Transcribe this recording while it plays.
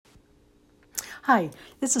Hi,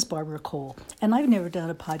 this is Barbara Cole, and I've never done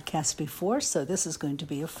a podcast before, so this is going to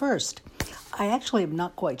be a first. I actually am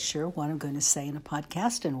not quite sure what I'm going to say in a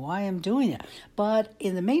podcast and why I'm doing it, but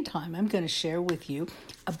in the meantime, I'm going to share with you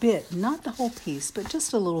a bit, not the whole piece, but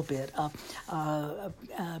just a little bit,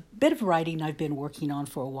 a bit of writing I've been working on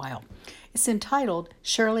for a while. It's entitled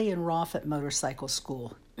Shirley and Rolf at Motorcycle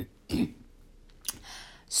School.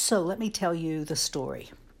 So let me tell you the story.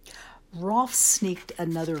 Rolf sneaked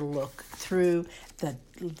another look through the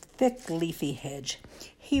thick leafy hedge.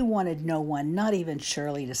 He wanted no one, not even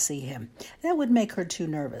Shirley, to see him. That would make her too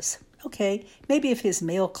nervous. Okay, maybe if his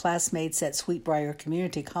male classmates at Sweetbriar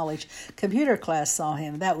Community College computer class saw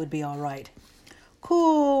him, that would be all right.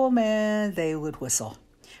 Cool, man, they would whistle.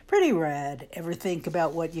 Pretty rad. Ever think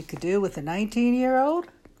about what you could do with a 19-year-old?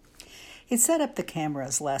 He'd set up the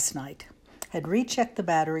cameras last night, had rechecked the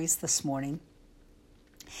batteries this morning,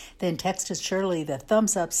 then texted Shirley the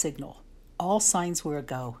thumbs-up signal. All signs were a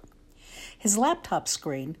go. His laptop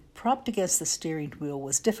screen, propped against the steering wheel,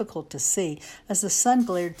 was difficult to see as the sun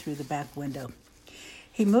glared through the back window.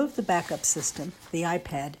 He moved the backup system, the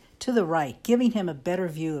iPad, to the right, giving him a better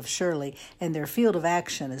view of Shirley and their field of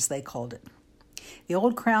action, as they called it. The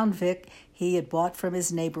old Crown Vic he had bought from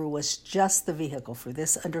his neighbor was just the vehicle for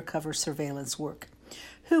this undercover surveillance work.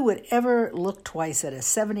 Who would ever look twice at a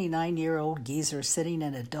 79-year-old geezer sitting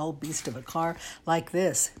in a dull beast of a car like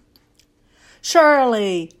this?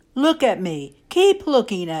 Shirley, look at me. Keep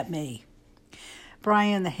looking at me.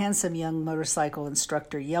 Brian, the handsome young motorcycle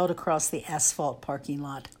instructor, yelled across the asphalt parking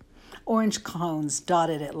lot. Orange cones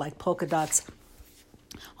dotted it like polka dots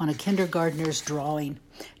on a kindergartner's drawing.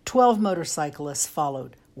 12 motorcyclists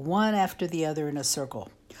followed, one after the other in a circle.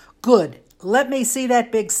 Good. Let me see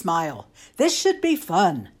that big smile. This should be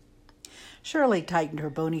fun. Shirley tightened her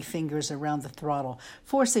bony fingers around the throttle,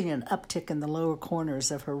 forcing an uptick in the lower corners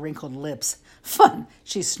of her wrinkled lips. Fun,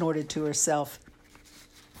 she snorted to herself.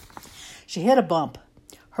 She hit a bump,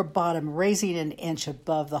 her bottom raising an inch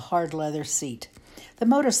above the hard leather seat. The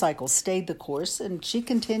motorcycle stayed the course, and she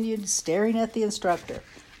continued staring at the instructor.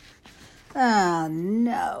 Ah,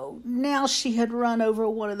 no. Now she had run over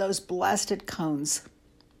one of those blasted cones.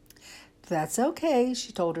 That's okay,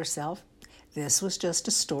 she told herself. This was just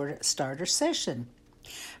a starter session.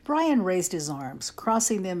 Brian raised his arms,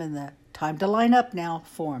 crossing them in the time to line up now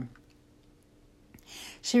form.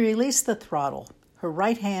 She released the throttle, her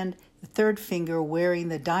right hand, the third finger wearing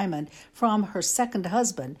the diamond from her second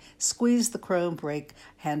husband, squeezed the chrome brake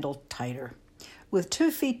handle tighter. With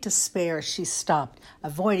 2 feet to spare, she stopped,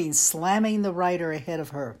 avoiding slamming the rider ahead of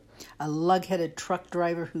her. A lug-headed truck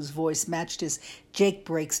driver whose voice matched his Jake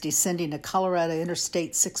brakes descending a Colorado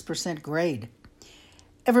Interstate 6% grade.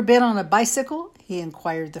 Ever been on a bicycle? He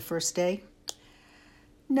inquired the first day.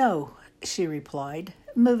 No, she replied,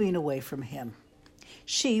 moving away from him.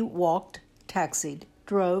 She walked, taxied,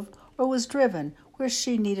 drove, or was driven where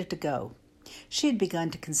she needed to go. She had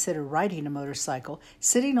begun to consider riding a motorcycle,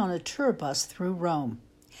 sitting on a tour bus through Rome.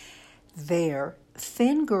 There,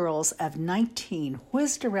 thin girls of 19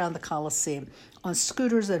 whizzed around the Colosseum on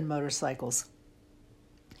scooters and motorcycles.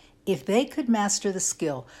 If they could master the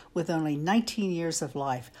skill with only 19 years of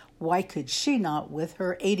life, why could she not with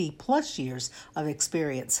her 80-plus years of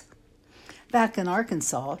experience? Back in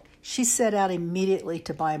Arkansas, she set out immediately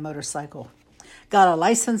to buy a motorcycle. Got a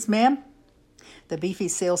license, ma'am? The beefy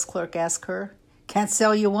sales clerk asked her. Can't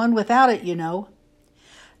sell you one without it, you know.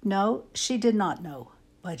 No, she did not know,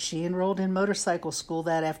 but she enrolled in motorcycle school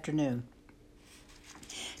that afternoon.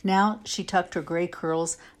 Now she tucked her gray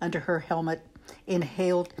curls under her helmet,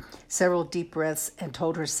 inhaled several deep breaths, and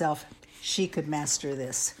told herself she could master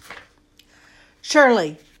this.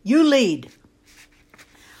 Shirley, you lead.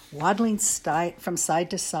 Waddling from side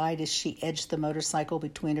to side as she edged the motorcycle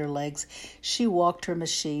between her legs, she walked her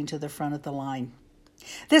machine to the front of the line.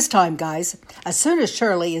 This time, guys, as soon as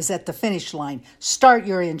Shirley is at the finish line, start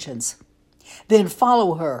your engines. Then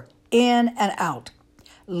follow her in and out.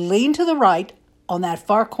 Lean to the right on that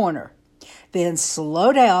far corner. Then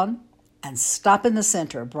slow down and stop in the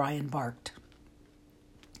center, Brian barked.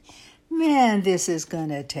 Man, this is going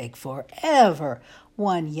to take forever,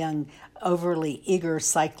 one young, overly eager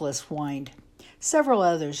cyclist whined. Several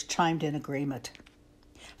others chimed in agreement.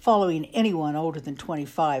 Following anyone older than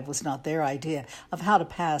 25 was not their idea of how to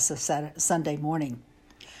pass a Sunday morning.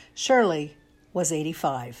 Shirley was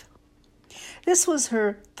 85. This was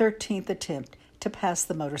her 13th attempt to pass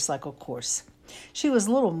the motorcycle course. She was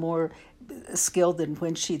a little more skilled than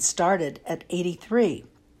when she'd started at 83.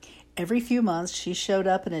 Every few months, she showed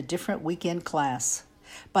up in a different weekend class.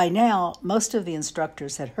 By now, most of the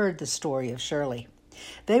instructors had heard the story of Shirley.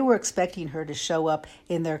 They were expecting her to show up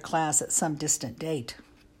in their class at some distant date.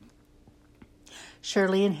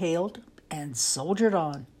 Shirley inhaled and soldiered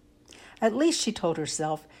on. At least, she told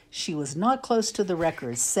herself, she was not close to the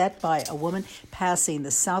record set by a woman passing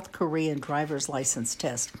the South Korean driver's license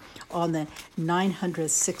test on the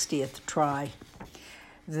 960th try.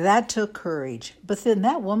 That took courage, but then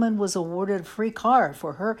that woman was awarded a free car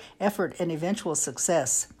for her effort and eventual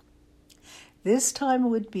success. This time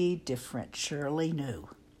would be different, Shirley knew.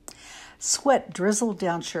 Sweat drizzled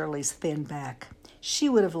down Shirley's thin back. She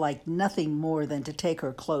would have liked nothing more than to take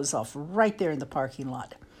her clothes off right there in the parking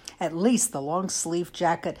lot. At least the long-sleeved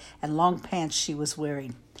jacket and long pants she was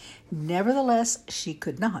wearing. Nevertheless, she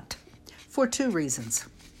could not, for two reasons.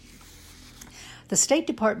 The State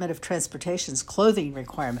Department of Transportation's clothing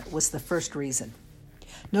requirement was the first reason.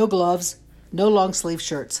 No gloves, no long-sleeve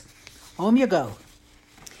shirts. Home you go,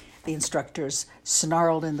 the instructors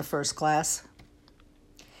snarled in the first class.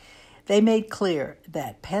 They made clear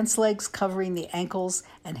that pants legs covering the ankles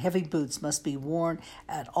and heavy boots must be worn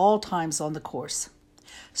at all times on the course.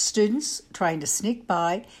 Students trying to sneak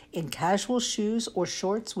by in casual shoes or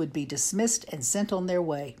shorts would be dismissed and sent on their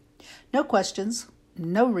way. No questions,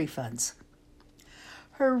 no refunds.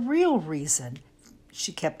 Her real reason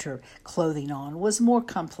she kept her clothing on was more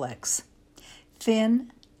complex.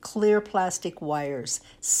 Thin, clear plastic wires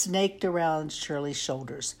snaked around Shirley's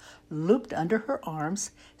shoulders, looped under her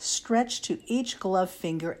arms, stretched to each glove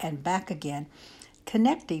finger and back again,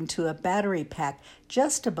 connecting to a battery pack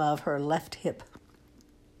just above her left hip.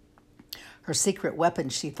 Her secret weapon,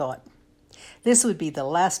 she thought. This would be the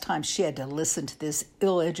last time she had to listen to this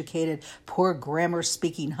ill-educated, poor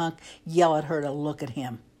grammar-speaking hunk yell at her to look at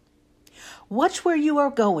him. Watch where you are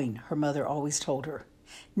going, her mother always told her.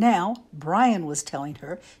 Now, Brian was telling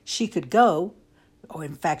her she could go, or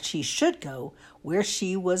in fact she should go, where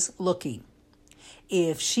she was looking.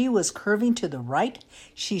 If she was curving to the right,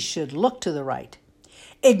 she should look to the right.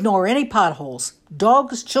 Ignore any potholes,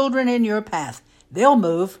 dogs, children in your path. They'll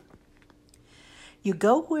move. You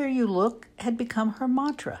go where you look had become her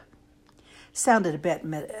mantra. Sounded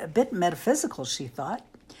a bit metaphysical, she thought.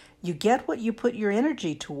 You get what you put your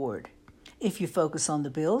energy toward. If you focus on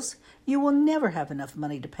the bills, you will never have enough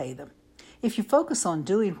money to pay them. If you focus on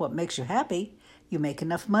doing what makes you happy, you make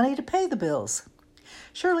enough money to pay the bills.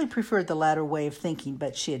 Shirley preferred the latter way of thinking,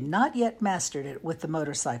 but she had not yet mastered it with the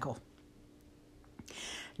motorcycle.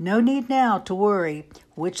 No need now to worry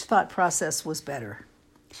which thought process was better.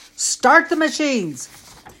 Start the machines,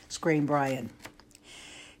 screamed Brian.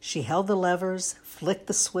 She held the levers, flicked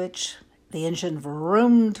the switch. The engine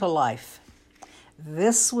vroomed to life.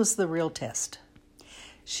 This was the real test.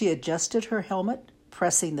 She adjusted her helmet,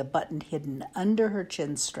 pressing the button hidden under her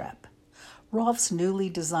chin strap. Rolf's newly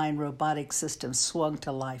designed robotic system swung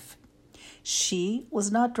to life. She was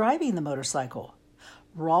not driving the motorcycle.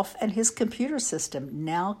 Rolf and his computer system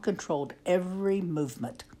now controlled every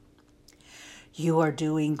movement. You are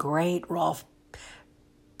doing great, Rolf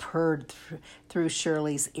purred through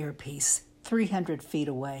Shirley's earpiece, 300 feet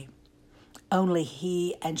away. Only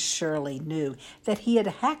he and Shirley knew that he had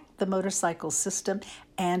hacked the motorcycle system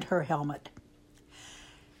and her helmet.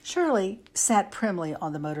 Shirley sat primly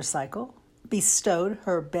on the motorcycle, bestowed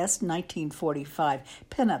her best 1945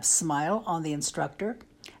 pin-up smile on the instructor,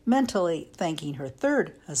 mentally thanking her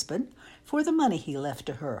third husband for the money he left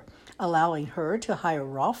to her, allowing her to hire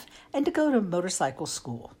Rolf and to go to motorcycle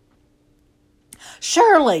school.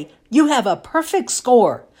 Shirley, you have a perfect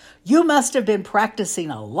score. You must have been practicing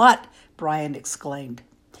a lot, Brian exclaimed.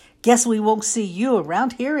 Guess we won't see you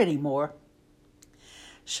around here anymore.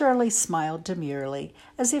 Shirley smiled demurely,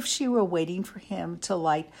 as if she were waiting for him to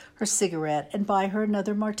light her cigarette and buy her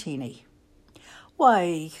another martini.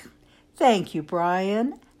 Why, thank you,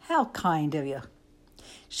 Brian. How kind of you,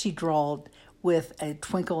 she drawled with a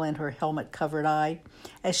twinkle in her helmet-covered eye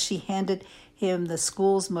as she handed him the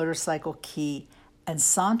school's motorcycle key and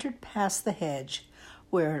sauntered past the hedge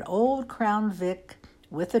where an old Crown Vic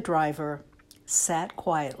with a driver sat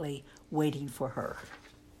quietly waiting for her.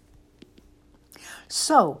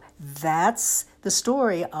 So that's the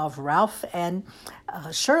story of Ralph and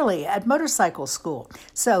Shirley at motorcycle school.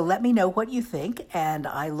 So let me know what you think, and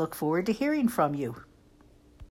I look forward to hearing from you.